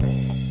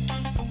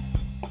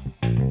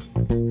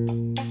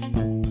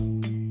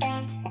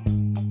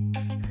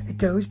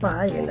goes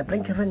by in the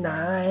blink of an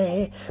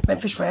eye.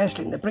 Memphis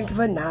Wrestling, the blink of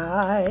an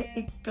eye.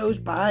 It goes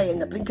by in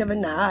the blink of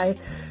an eye,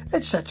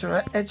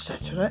 etc.,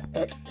 etc.,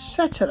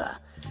 etc.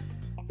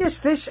 Yes,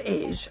 this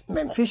is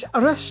Memphis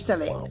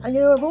Wrestling. And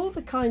you know, of all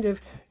the kind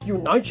of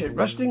United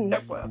Wrestling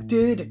Network,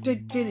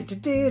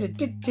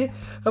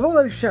 of all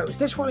those shows,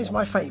 this one is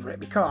my favourite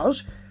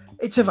because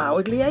it's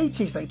avowedly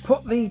 80s. They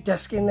put the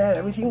desk in there,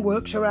 everything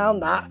works around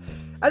that.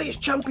 And it's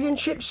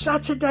Championship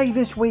Saturday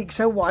this week,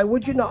 so why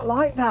would you not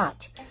like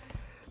that?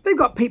 They've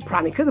got Pete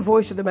Pranica, the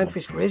voice of the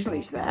Memphis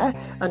Grizzlies there,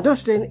 and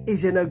Dustin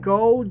is in a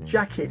gold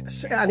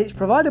jacket, and it's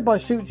provided by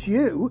Suits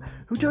You,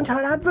 who don't have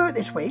an advert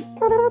this week.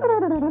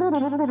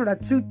 That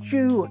suits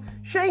you.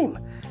 Shame.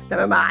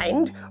 Never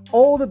mind,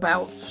 all the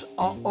belts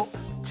are up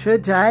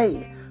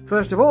today.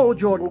 First of all,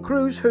 Jordan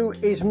Cruz, who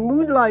is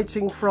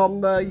moonlighting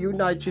from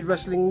United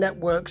Wrestling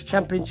Network's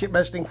Championship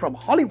Wrestling from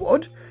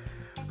Hollywood,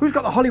 who's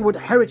got the Hollywood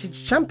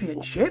Heritage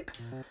Championship,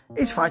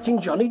 is fighting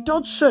Johnny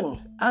Dodson.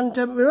 And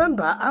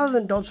remember,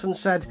 Alan Dodson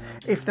said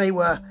if they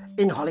were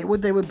in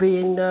Hollywood, they would be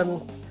in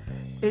the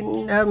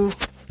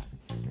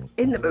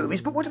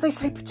movies. But what did they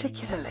say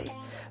particularly?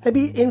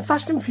 Maybe in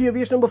Fast and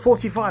Furious number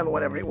 45 or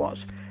whatever it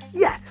was.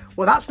 Yeah,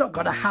 well, that's not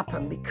going to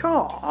happen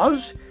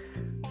because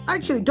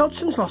actually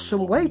Dodson's lost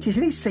some weight. He's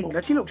in his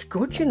singlet. He looks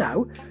good, you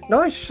know.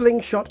 Nice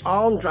slingshot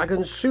arm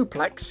dragon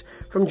suplex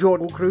from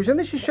Jordan Cruz. And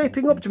this is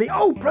shaping up to be,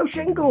 oh, Pro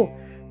Shingle.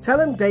 Tell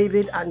them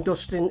David and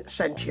Dustin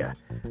sent you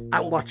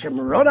and watch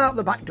them run out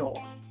the back door.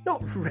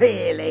 Not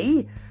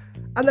really.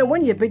 And then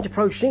when you've been to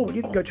Pro Shingle,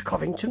 you can go to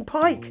Covington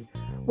Pike,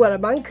 where a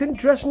man can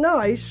dress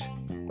nice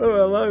for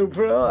a low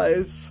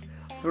price.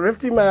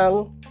 Thrifty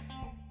man.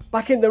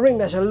 Back in the ring,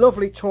 there's a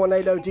lovely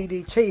tornado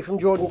DDT from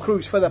Jordan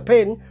Cruz for the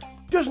pin.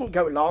 Doesn't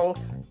go long.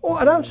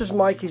 Or announcer's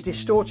mic is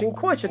distorting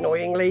quite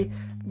annoyingly,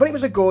 but it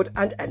was a good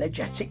and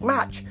energetic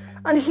match.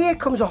 And here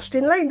comes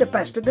Austin Lane, the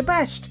best of the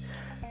best.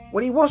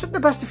 Well, he wasn't the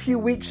best a few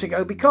weeks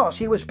ago because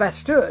he was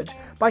bested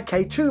by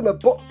Kay Tuma,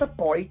 but the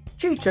boy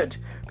cheated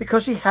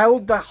because he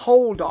held the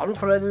hold on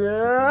for a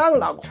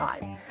long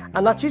time.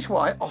 And that is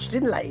why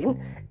Austin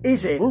Lane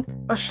is in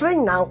a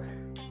sling. Now,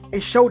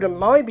 his shoulder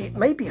may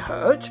be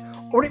hurt,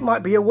 or it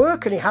might be a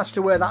work and he has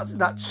to wear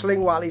that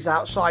sling while he's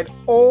outside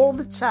all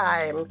the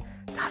time.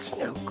 That's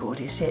no good,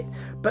 is it?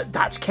 But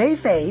that's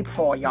kayfabe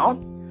for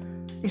you.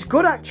 He's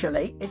good,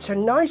 actually. It's a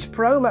nice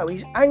promo.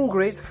 He's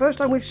angry. It's the first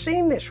time we've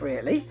seen this,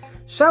 really.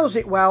 Sells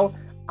it well.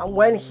 And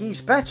when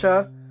he's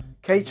better,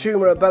 Kay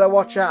Tuma better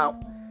watch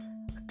out.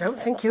 I don't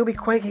think he'll be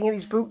quaking in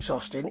his boots,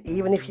 Austin,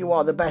 even if you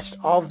are the best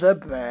of the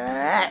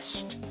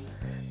best.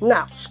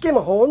 Now,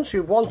 Skimmerhorns,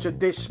 who've wanted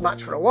this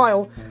match for a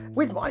while,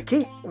 with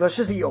Mikey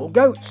versus the Young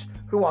Goats,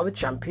 who are the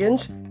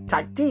champions,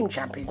 tag team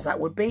champions that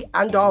would be,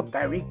 and are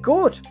very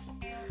good.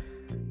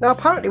 Now,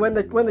 apparently, when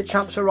the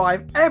champs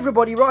arrive,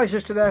 everybody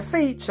rises to their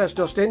feet, says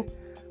Dustin.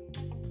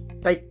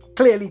 They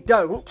clearly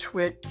don't.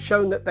 We're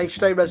shown that they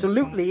stay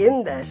resolutely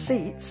in their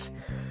seats.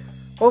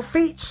 Well,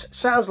 feet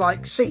sounds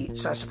like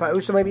seats, I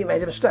suppose, so maybe he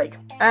made a mistake.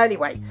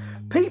 Anyway,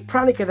 Pete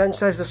Pranica then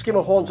says the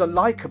Skimmerhorns are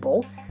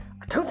likeable.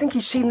 I don't think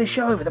he's seen the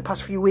show over the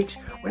past few weeks.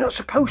 We're not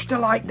supposed to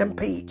like them,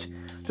 Pete.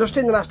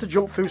 Dustin then has to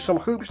jump through some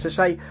hoops to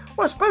say,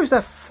 well, I suppose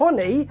they're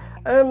funny.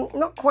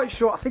 Not quite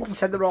sure. I think he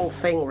said the wrong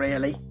thing,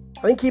 really.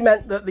 I think he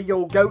meant that the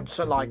Young Goats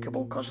are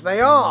likeable, because they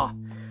are.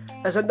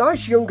 There's a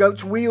nice Young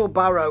Goats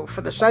wheelbarrow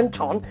for the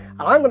senton,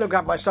 and I'm going to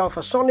grab myself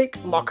a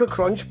Sonic Mocha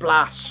Crunch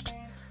Blast.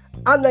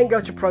 And then go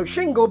to Pro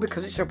Shingle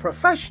because it's a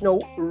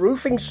professional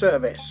roofing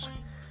service.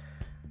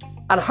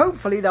 And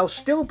hopefully they'll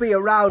still be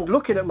around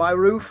looking at my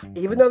roof,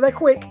 even though they're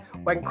quick,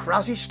 when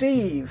Crazy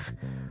Steve,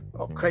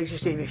 or Crazy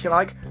Steve if you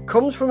like,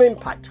 comes from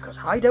Impact, because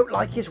I don't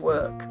like his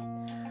work.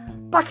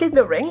 Back in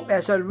the ring,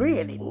 there's a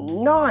really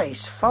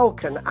nice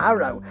Falcon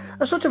Arrow,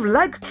 a sort of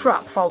leg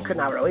trap Falcon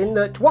Arrow, in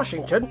that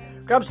Washington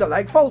grabs the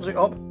leg, folds it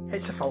up,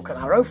 hits a Falcon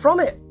Arrow from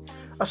it.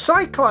 A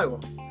Cyclone,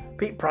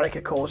 Pete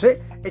Pranica calls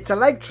it. It's a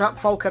leg trap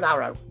Falcon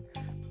Arrow.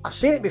 I've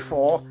seen it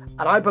before,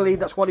 and I believe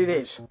that's what it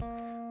is.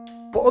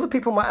 But other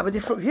people might have a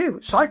different view.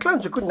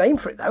 Cyclone's a good name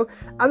for it, though.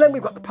 And then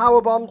we've got the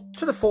Powerbomb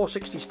to the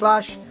 460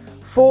 splash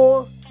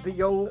for the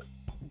Young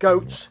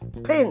Goats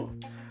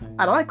pin.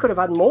 And I could have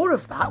had more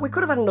of that. We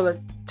could have had another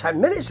 10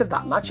 minutes of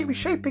that match. It was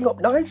shaping up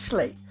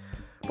nicely.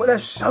 But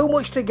there's so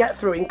much to get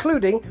through,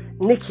 including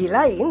Nikki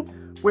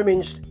Lane,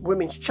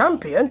 women's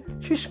champion.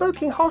 She's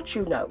smoking hot,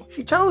 you know.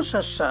 She tells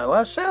us so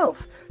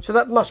herself. So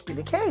that must be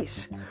the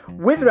case.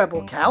 With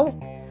Rebel Kel,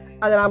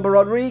 and then Amber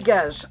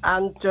Rodriguez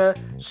and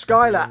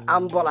Skylar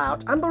amble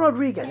out. Amber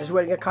Rodriguez is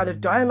wearing a kind of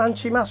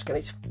diamante mask, and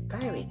it's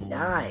very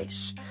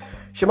nice.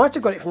 She might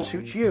have got it from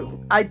Suits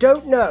You. I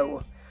don't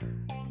know.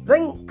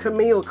 Then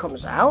Camille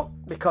comes out,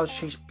 because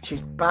she's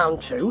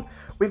bound to.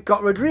 We've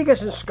got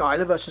Rodriguez and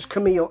Skylar versus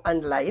Camille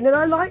and Lane, and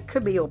I like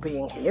Camille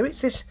being here.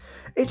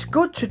 It's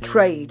good to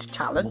trade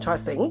talent, I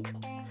think.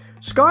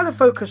 Skylar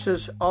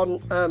focuses on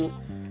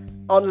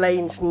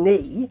Lane's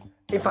knee.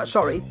 In fact,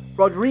 sorry,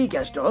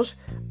 Rodriguez does,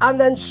 and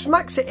then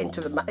smacks it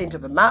into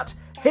the mat,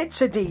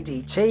 hits a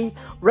DDT.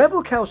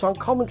 Rebel Kel's on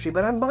commentary,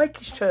 but her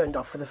mic is turned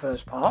off for the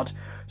first part,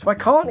 so I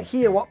can't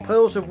hear what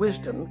pearls of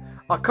wisdom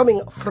are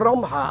coming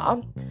from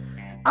her.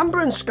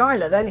 Amber and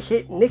Skylar then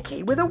hit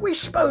Nikki with a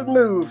wishbone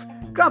move.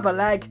 Grab a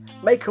leg,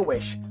 make a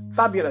wish.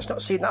 Fabulous,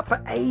 not seen that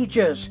for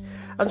ages.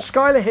 And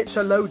Skylar hits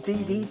a low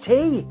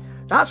DDT.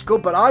 That's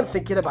good, but I'm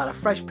thinking about a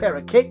fresh pair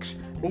of kicks.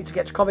 Need to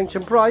get to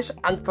Covington Price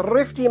and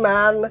Thrifty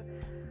Man.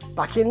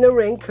 Back in the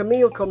ring,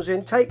 Camille comes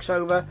in, takes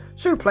over,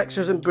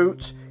 suplexes and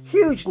boots,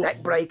 huge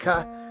neck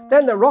breaker.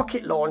 Then the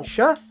rocket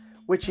launcher,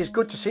 which is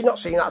good to see. Not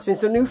seeing that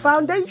since the new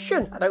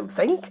foundation, I don't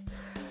think.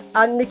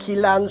 And Nikki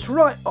lands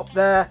right up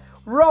there,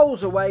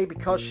 rolls away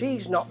because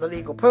she's not the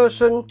legal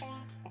person.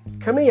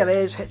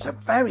 Camille hits a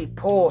very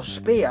poor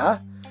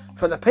spear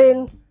for the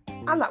pin,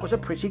 and that was a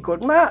pretty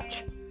good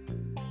match.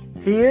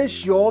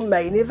 Here's your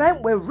main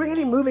event. We're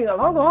really moving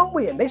along, aren't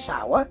we, in this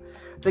hour?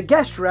 The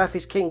guest ref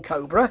is King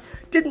Cobra.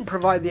 Didn't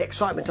provide the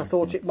excitement I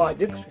thought it might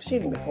do because we've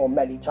seen him before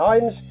many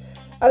times.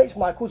 And it's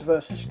Michaels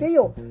versus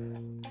Steel.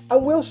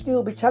 And will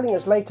Steel be telling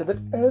us later that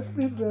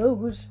every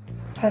rose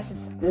has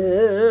its thorn?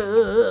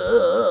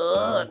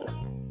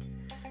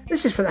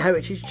 This is for the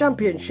Heritage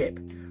Championship.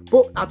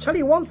 But I'll tell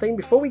you one thing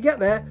before we get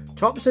there.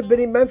 Tops have been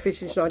in Memphis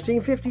since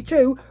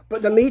 1952,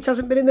 but the meat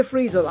hasn't been in the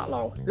freezer that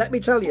long. Let me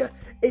tell you,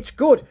 it's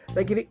good.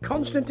 They give it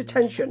constant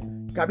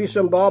attention. Grab you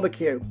some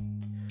barbecue.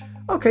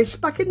 Okay, so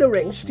back in the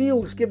ring,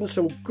 Steel's given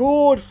some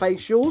good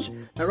facials.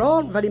 There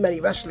aren't very many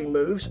wrestling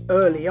moves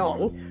early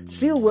on.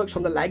 Steel works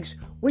on the legs,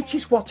 which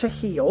is what a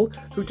heel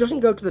who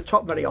doesn't go to the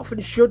top very often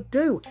should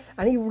do.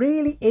 And he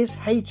really is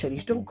hated.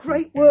 He's done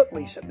great work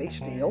recently,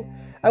 Steel.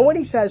 And when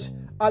he says,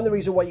 I'm the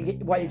reason why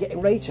you're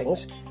getting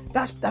ratings,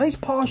 that is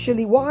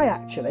partially why,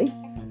 actually.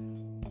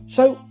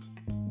 So,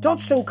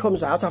 Dodson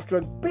comes out after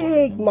a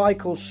big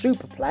Michael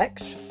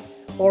superplex,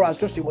 or as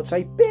Dustin would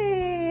say,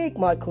 big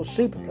Michael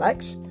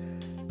superplex.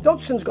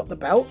 Dodson's got the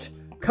belt.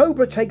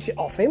 Cobra takes it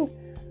off him.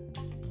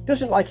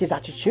 Doesn't like his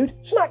attitude.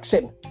 Smacks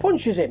him.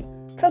 Punches him.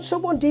 Can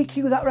someone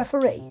DQ that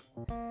referee?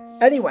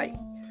 Anyway,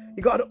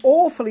 you got an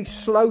awfully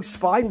slow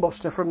spine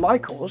buster from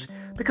Michaels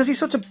because he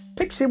sort of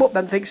picks him up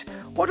and thinks,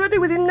 what do I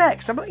do with him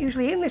next? I'm not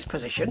usually in this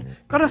position.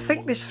 Got to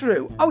think this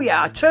through. Oh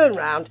yeah, I turn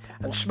round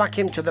and smack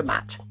him to the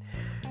mat.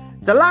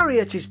 The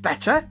lariat is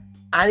better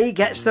and he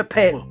gets the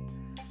pin.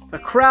 The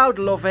crowd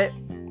love it,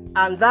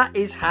 and that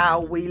is how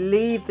we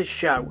leave the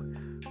show.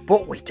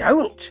 But we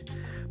don't,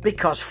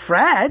 because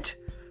Fred,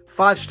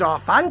 5-star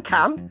fan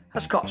cam,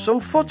 has got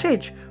some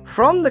footage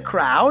from the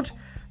crowd,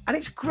 and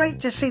it's great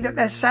to see that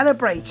they're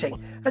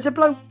celebrating. There's a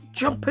bloke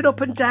jumping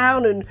up and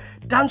down and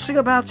dancing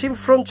about in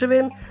front of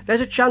him.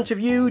 There's a chant of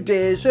 "You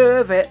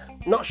deserve it."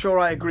 Not sure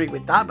I agree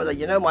with that, but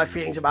you know my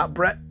feelings about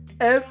Brett.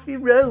 Every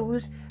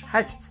rose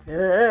has its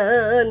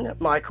thorn,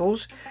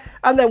 Michaels.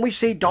 And then we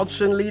see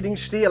Dodson leading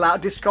Steel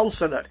out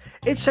disconsolate.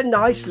 It's a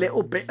nice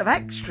little bit of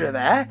extra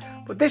there,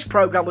 but this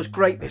programme was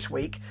great this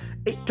week.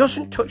 It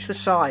doesn't touch the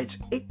sides.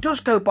 It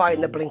does go by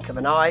in the blink of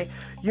an eye.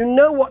 You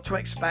know what to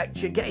expect.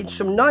 You're getting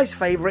some nice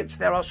favourites.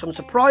 There are some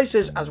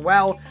surprises as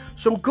well.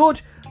 Some good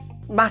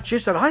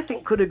matches that I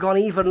think could have gone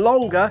even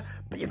longer,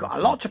 but you've got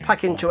a lot to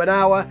pack into an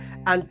hour.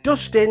 And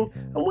Dustin,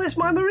 and where's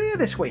my Maria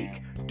this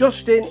week?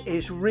 Dustin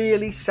is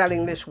really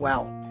selling this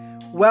well.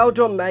 Well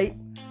done, mate.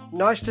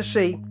 Nice to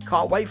see.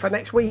 Can't wait for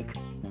next week.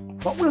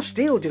 What will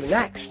Steel do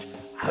next?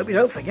 I hope you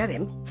don't forget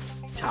him.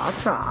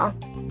 Ta-ta.